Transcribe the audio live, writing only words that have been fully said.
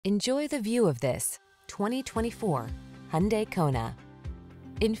Enjoy the view of this 2024 Hyundai Kona.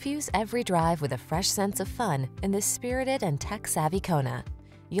 Infuse every drive with a fresh sense of fun in this spirited and tech-savvy Kona.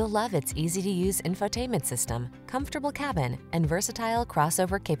 You'll love its easy-to-use infotainment system, comfortable cabin, and versatile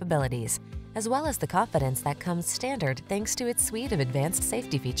crossover capabilities, as well as the confidence that comes standard thanks to its suite of advanced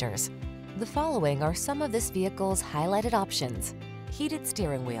safety features. The following are some of this vehicle's highlighted options: heated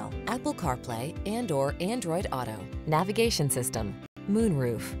steering wheel, Apple CarPlay and/or Android Auto, navigation system,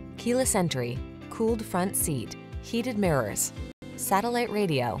 moonroof, keyless entry, cooled front seat, heated mirrors, satellite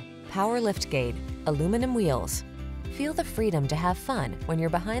radio, power liftgate, aluminum wheels. Feel the freedom to have fun when you're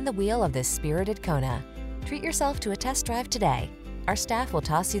behind the wheel of this spirited Kona. Treat yourself to a test drive today. Our staff will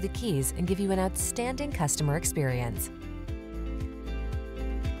toss you the keys and give you an outstanding customer experience.